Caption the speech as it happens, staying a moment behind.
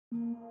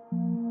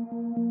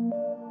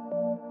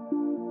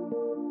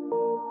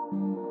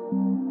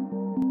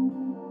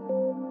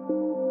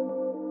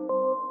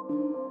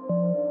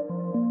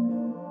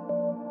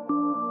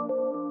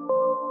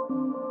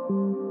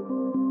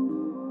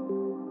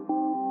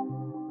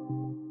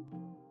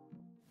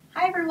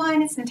Hi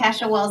everyone, it's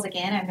Natasha Wells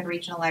again. I'm the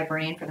Regional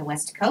Librarian for the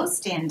West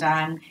Coast, and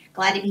I'm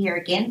glad to be here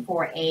again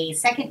for a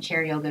second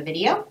chair yoga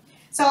video.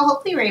 So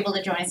hopefully you were able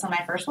to join us on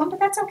my first one, but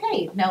that's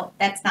okay. No,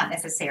 that's not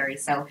necessary.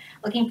 So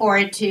looking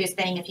forward to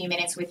spending a few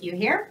minutes with you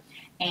here.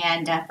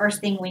 And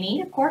first thing we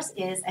need, of course,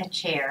 is a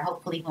chair,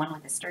 hopefully one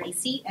with a sturdy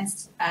seat and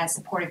a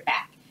supportive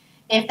back.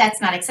 If that's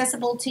not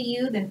accessible to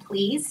you, then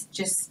please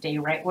just stay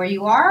right where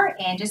you are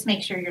and just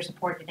make sure you're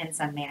supported in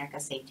some manner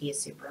because safety is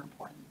super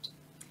important.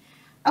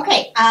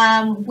 Okay,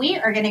 we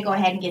are going to go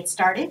ahead and get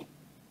started.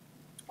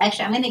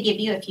 Actually, I'm going to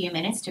give you a few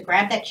minutes to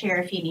grab that chair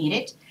if you need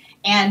it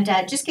and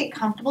just get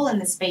comfortable in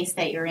the space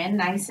that you're in,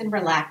 nice and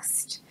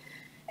relaxed.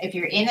 If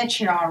you're in a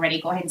chair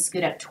already, go ahead and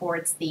scoot up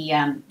towards the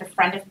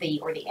front of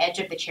the edge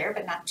of the chair,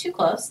 but not too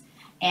close,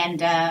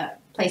 and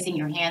placing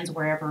your hands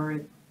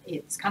wherever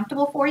it's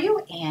comfortable for you,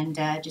 and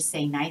just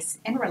say nice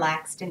and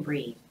relaxed and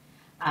breathe.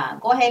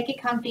 Go ahead,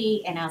 get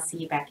comfy, and I'll see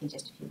you back in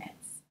just a few minutes.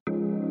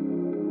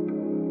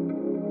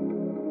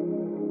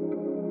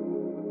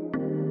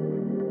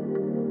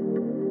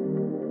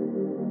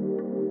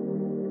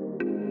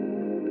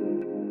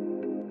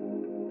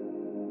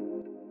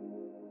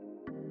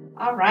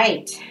 All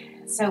right,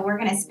 so we're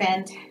going to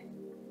spend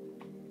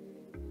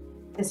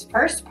this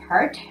first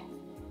part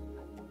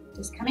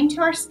just coming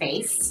to our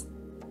space,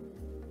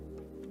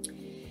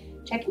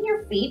 checking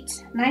your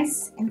feet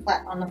nice and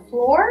flat on the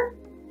floor.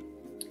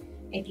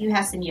 If you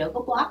have some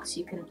yoga blocks,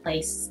 you can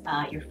place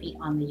your feet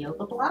on the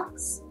yoga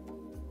blocks,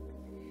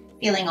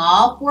 feeling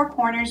all four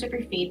corners of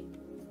your feet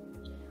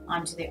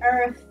onto the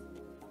earth.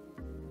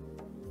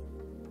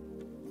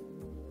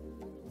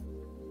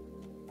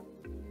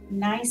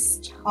 Nice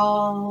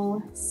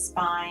tall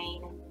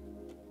spine.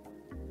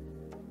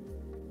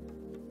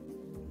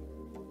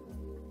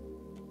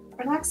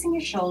 Relaxing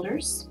your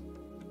shoulders.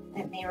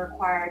 That may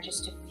require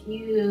just a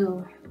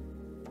few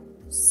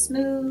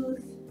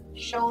smooth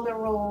shoulder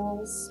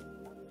rolls.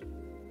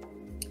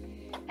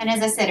 And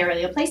as I said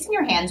earlier, placing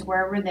your hands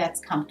wherever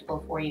that's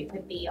comfortable for you. It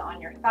could be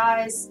on your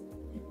thighs.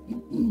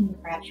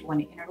 Perhaps you want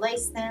to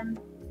interlace them.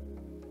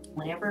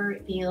 Whatever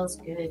feels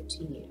good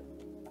to you.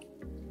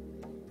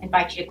 I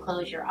invite you to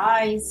close your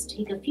eyes,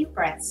 take a few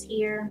breaths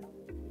here.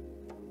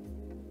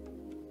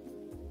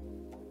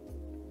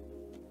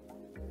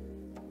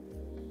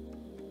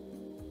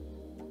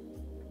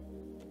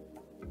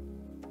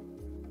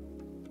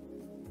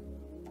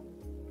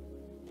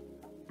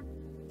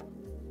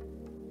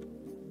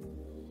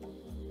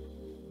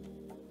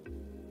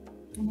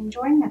 And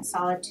enjoying that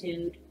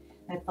solitude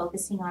that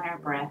focusing on our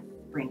breath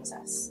brings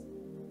us.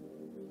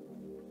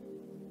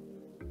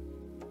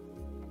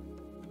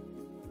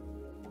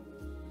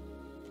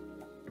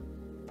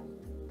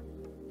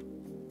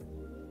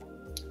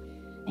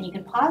 And you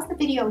can pause the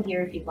video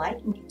here if you'd like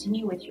and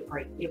continue with your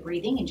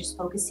breathing and just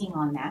focusing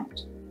on that.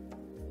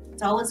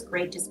 It's always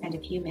great to spend a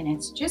few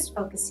minutes just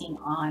focusing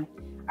on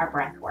our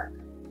breath work.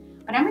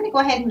 But I'm going to go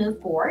ahead and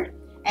move forward,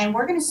 and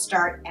we're going to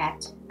start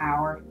at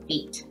our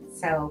feet.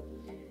 So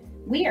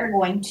we are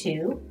going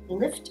to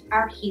lift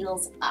our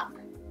heels up.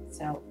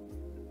 So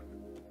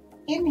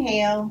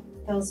inhale,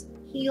 those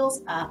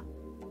heels up,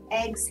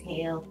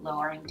 exhale,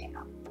 lowering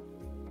down.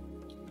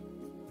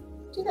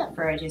 Do that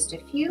for just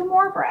a few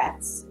more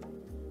breaths.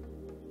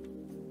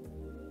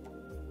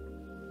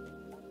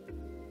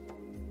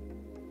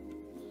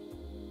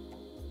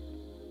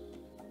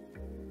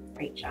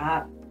 Great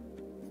job.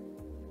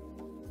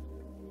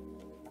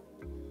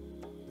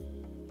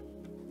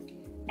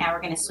 Now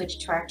we're going to switch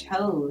to our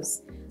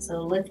toes.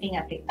 So lifting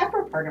up the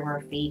upper part of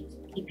our feet,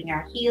 keeping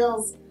our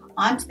heels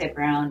onto the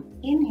ground.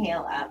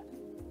 Inhale up.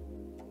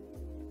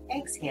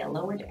 Exhale,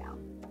 lower down.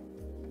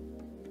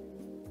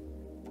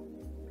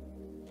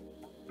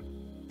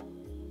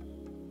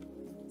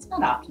 It's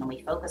not often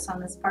we focus on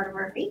this part of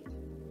our feet.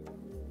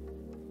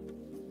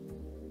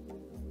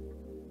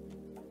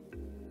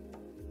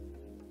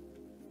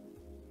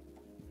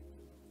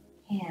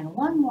 And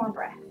one more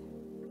breath.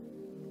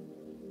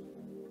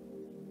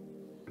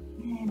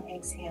 And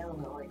exhale,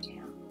 lower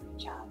down. Good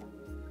job.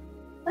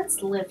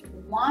 Let's lift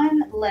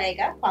one leg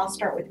up. I'll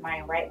start with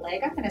my right leg.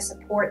 I'm going to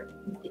support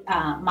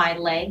my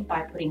leg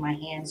by putting my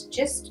hands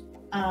just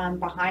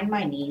behind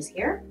my knees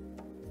here.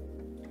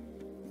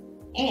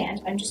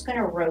 And I'm just going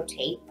to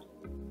rotate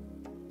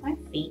my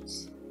feet,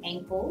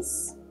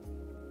 ankles,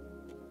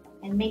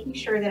 and making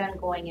sure that I'm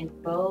going in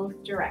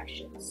both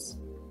directions.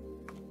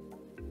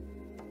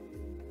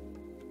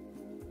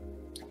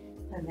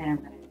 And then I'm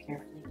going to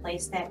carefully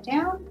place that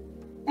down,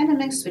 and I'm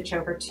going to switch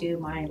over to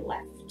my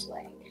left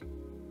leg.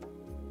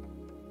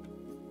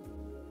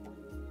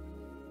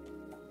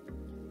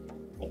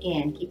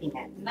 Again, keeping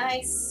that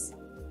nice,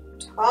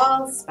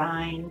 tall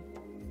spine.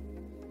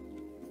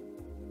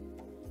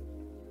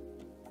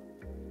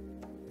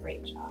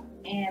 Great job.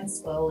 And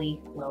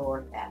slowly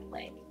lower that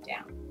leg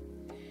down.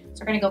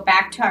 So we're going to go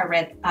back to our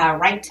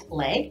right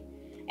leg.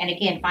 And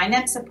again, find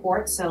that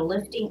support. So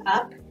lifting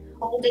up,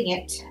 holding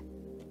it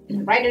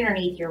right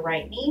underneath your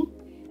right knee,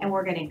 and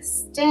we're going to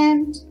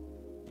extend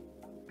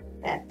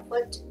that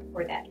foot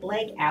or that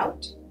leg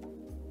out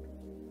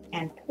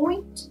and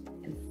point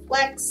and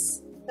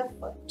flex the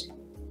foot.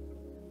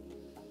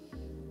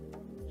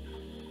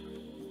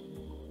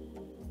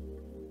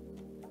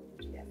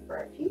 Do that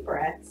for a few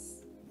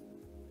breaths.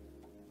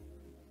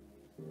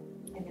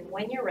 And then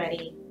when you're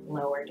ready,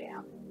 lower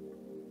down.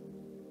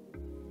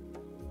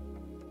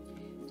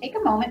 Take a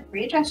moment,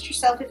 readjust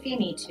yourself if you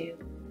need to.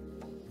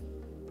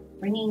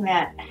 Bringing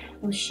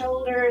those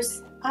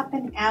shoulders up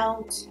and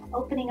out,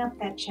 opening up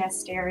that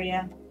chest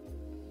area.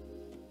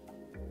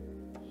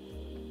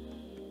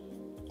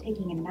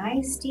 Taking a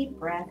nice deep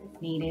breath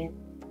if needed.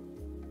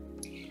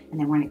 And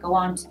then we're going to go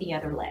on to the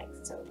other leg.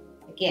 So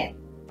again,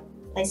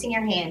 placing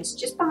your hands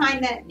just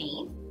behind that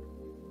knee,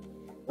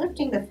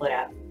 lifting the foot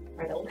up,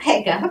 or the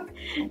leg up,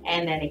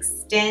 and then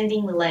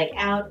extending the leg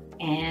out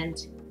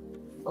and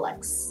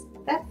flex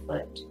that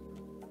foot.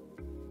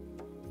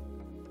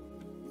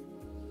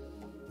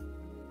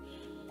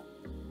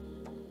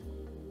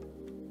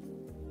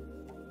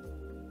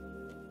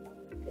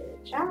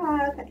 Good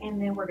job.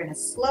 And then we're going to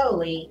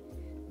slowly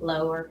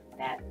lower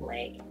that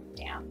leg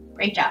down.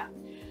 Great job.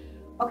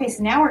 Okay,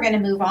 so now we're going to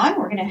move on.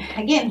 We're going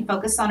to, again,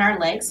 focus on our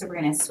legs. So we're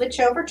going to switch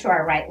over to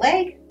our right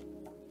leg,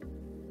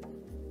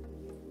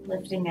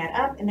 lifting that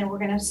up, and then we're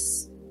going to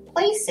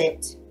place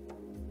that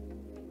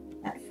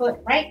foot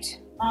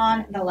right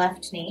on the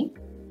left knee,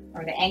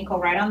 or the ankle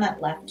right on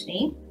that left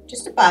knee,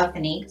 just above the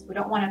knee, because we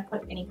don't want to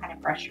put any kind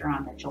of pressure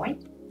on the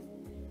joint.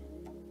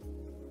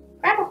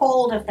 Grab a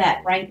hold of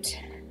that right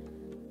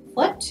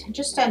foot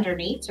just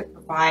underneath to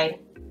provide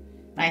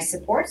nice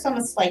support. It's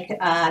almost like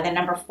the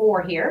number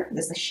 4 here.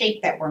 This is the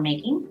shape that we're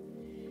making.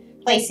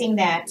 Placing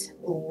that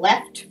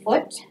left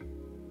foot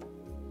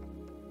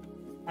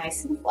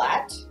nice and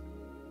flat.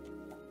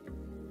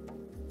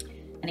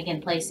 And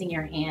again, placing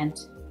your hand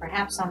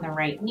perhaps on the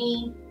right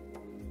knee,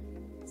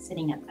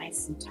 sitting up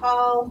nice and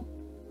tall,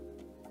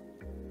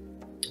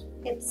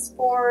 hips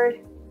forward.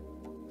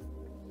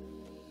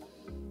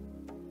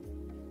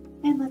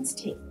 And let's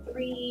take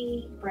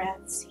 3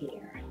 breaths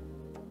here.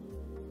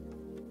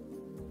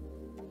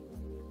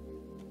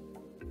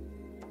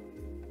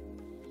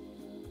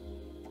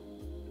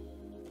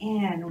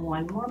 And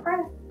 1 more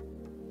breath.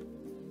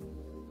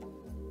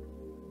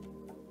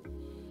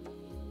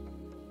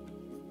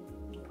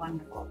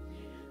 Wonderful.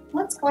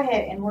 Let's go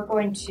ahead and we're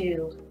going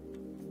to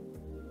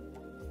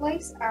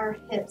place our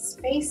hips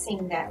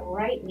facing that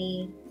right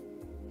knee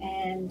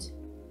and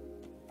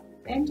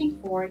bending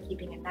forward,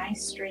 keeping a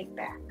nice straight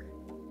back.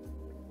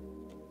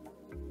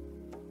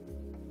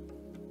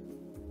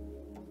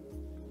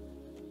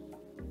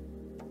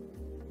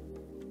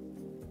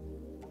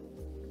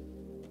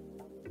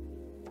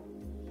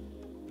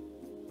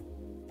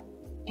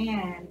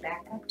 And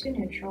back up to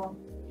neutral.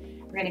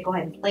 We're going to go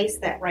ahead and place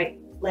that right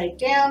leg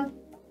down,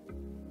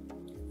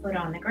 foot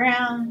on the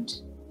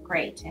ground.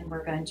 Great. And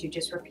we're going to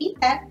just repeat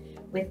that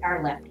with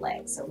our left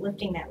leg. So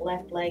lifting that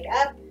left leg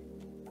up,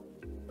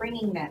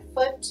 bringing that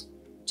foot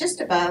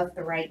just above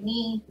the right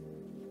knee,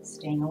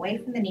 staying away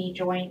from the knee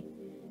joint,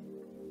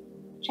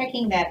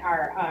 checking that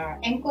our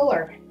ankle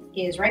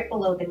is right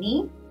below the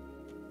knee.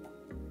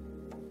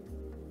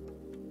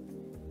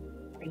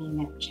 Bringing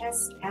that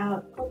chest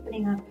out,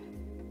 opening up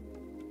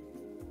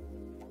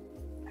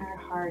our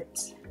heart,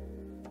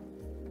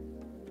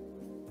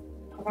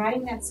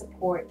 providing that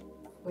support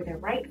for the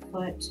right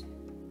foot.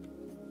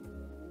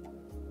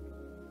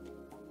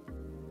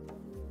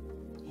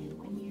 And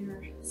when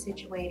you're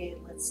situated,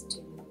 let's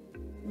do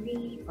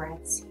 3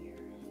 breaths here.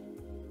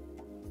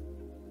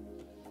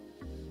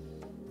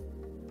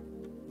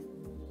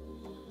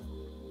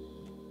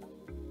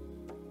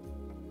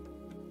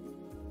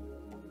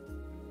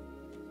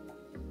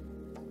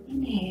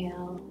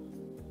 Inhale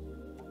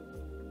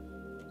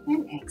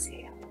and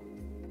exhale.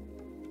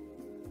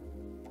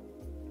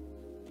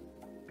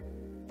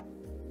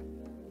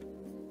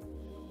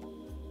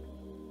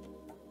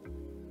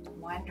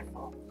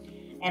 Wonderful.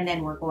 And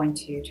then we're going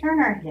to turn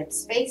our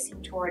hips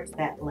facing towards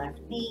that left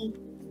knee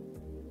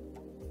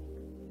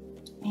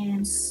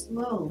and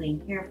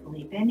slowly,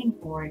 carefully bending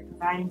forward,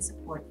 providing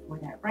support for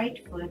that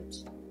right foot,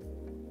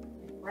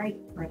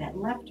 that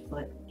left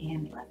foot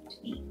and left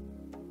knee.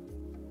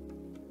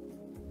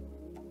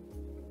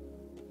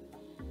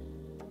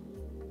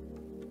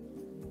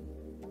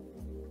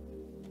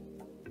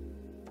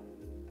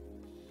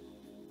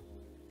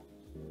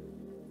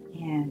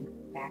 And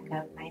back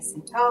up nice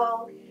and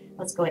tall.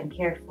 Let's go ahead and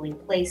carefully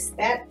place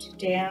that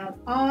down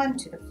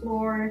onto the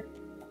floor.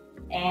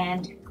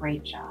 And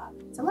great job.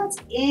 So let's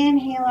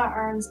inhale our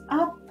arms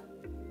up.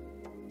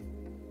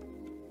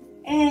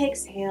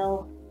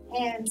 Exhale,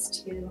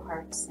 hands to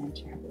heart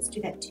center. Let's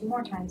do that 2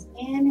 more times.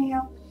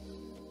 Inhale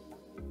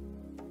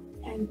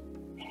and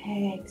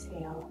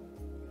exhale,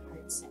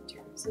 heart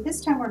center. So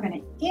this time we're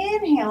going to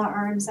inhale our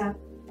arms up.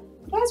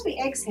 But as we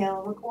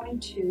exhale, we're going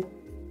to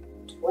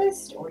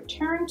twist or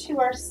turn to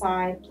our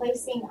side,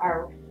 placing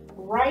our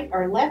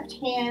left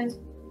hand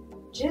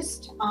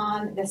just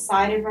on the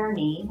side of our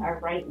knee, our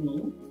right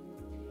knee.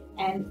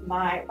 And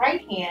my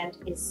right hand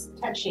is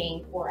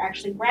touching or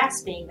actually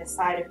grasping the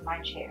side of my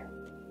chair.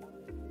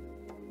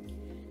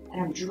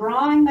 And I'm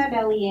drawing my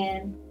belly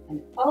in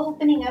and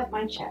opening up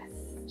my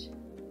chest.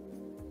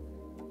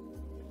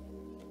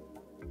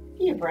 A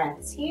few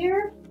breaths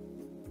here.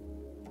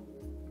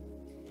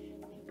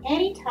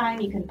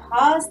 Anytime you can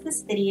pause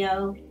this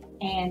video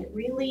and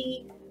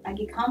really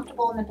get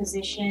comfortable in the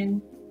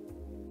position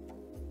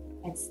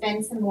and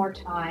spend some more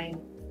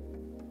time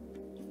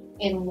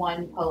in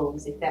one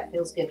pose if that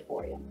feels good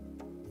for you.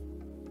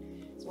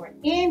 So we're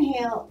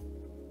inhale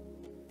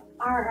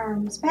our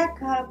arms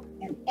back up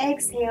and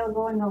exhale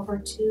going over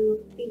to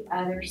the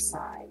other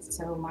side.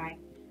 So my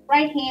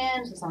right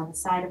hand is on the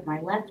side of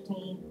my left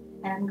knee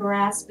and I'm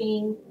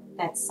grasping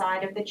that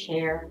side of the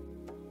chair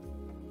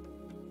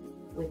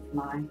with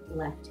my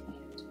left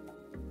hand.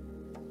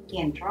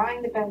 Again,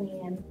 drawing the belly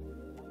in,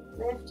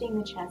 lifting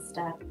the chest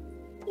up.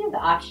 You have the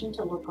option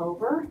to look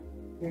over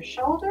your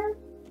shoulder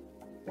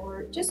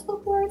or just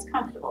look where it's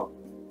comfortable.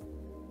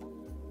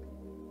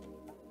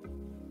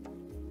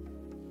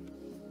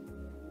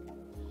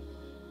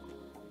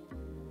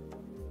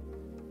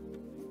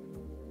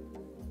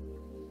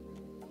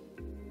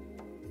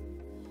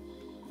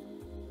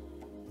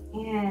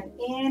 And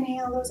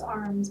inhale those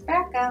arms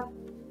back up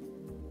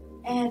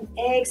and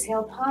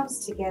exhale,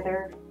 palms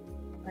together,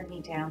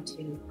 bringing down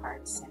to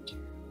heart center.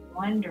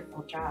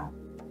 Wonderful job.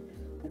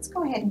 Let's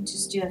go ahead and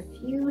just do a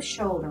few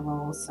shoulder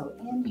rolls. So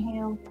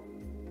inhale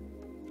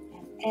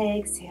and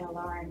exhale,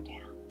 arm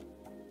down.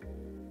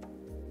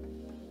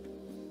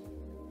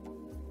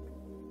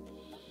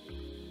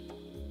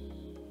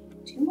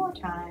 Two more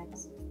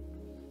times.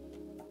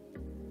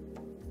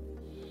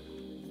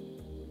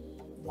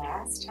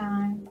 Last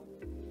time.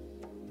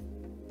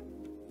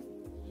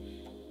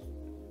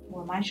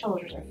 Well, my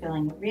shoulders are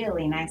feeling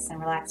really nice and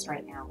relaxed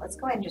right now. Let's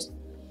go ahead and just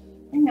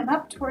bring them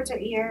up towards our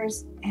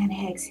ears and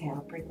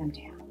exhale, bring them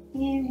down.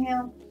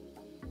 Inhale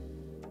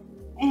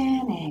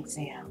and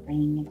exhale,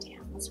 bringing it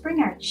down. Let's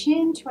bring our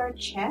chin to our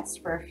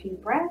chest for a few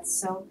breaths.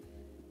 So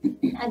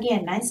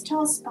again, nice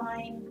tall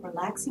spine,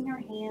 relaxing our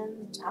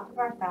hands, top of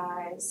our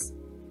thighs.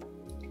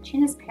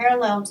 Chin is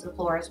parallel to the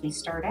floor as we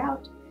start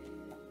out.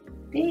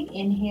 Big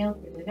inhale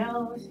through the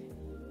nose.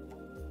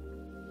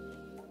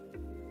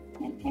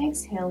 And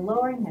exhale,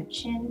 lowering the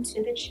chin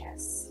to the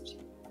chest.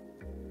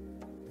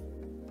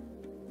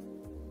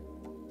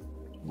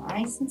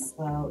 Nice and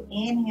slow.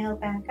 Inhale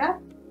back up.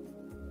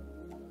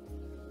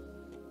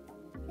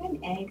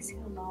 And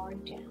exhale,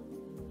 lowering down.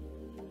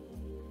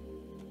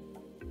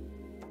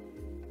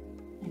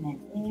 And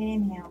then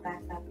inhale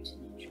back up to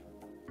neutral.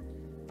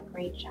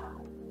 Great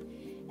job.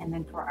 And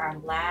then for our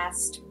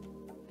last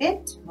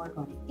bit, we're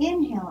going to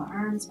inhale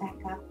our arms back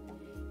up.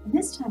 And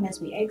this time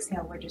as we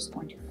exhale, we're just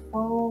going to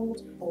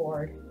fold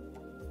forward.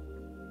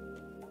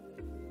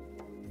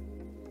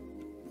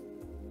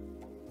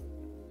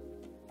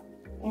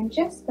 And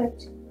just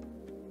let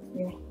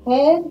your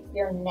head,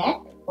 your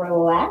neck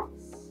relax.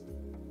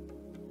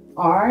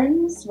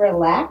 Arms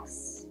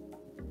relax.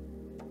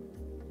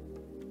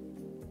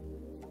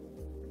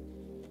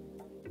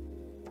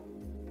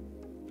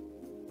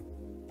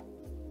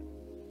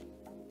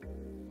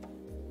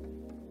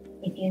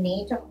 If you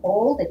need to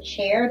hold a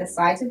chair, the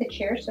sides of the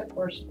chair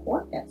for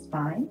support, that's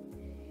fine.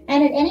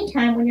 And at any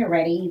time when you're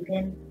ready, you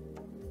can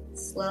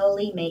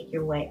slowly make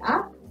your way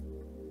up.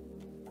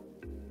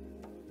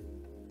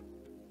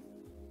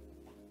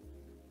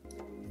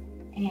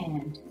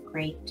 And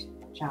great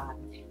job.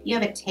 If you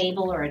have a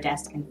table or a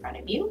desk in front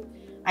of you,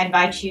 I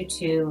invite you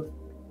to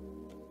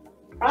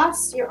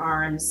cross your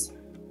arms,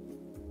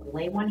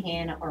 lay one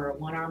hand or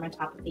one arm on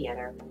top of the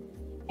other,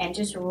 and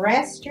just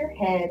rest your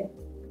head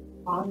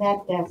on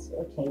that desk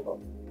or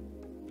table.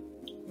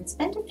 And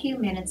spend a few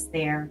minutes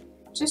there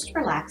just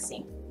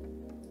relaxing.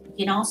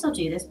 You can also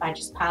do this by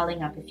just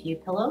piling up a few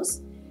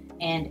pillows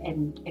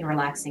and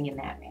relaxing in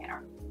that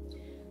manner.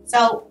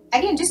 So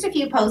again, just a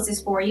few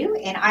poses for you,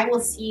 and I will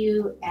see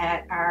you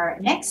at our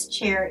next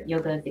chair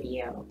yoga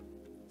video.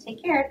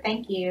 Take care.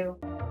 Thank you.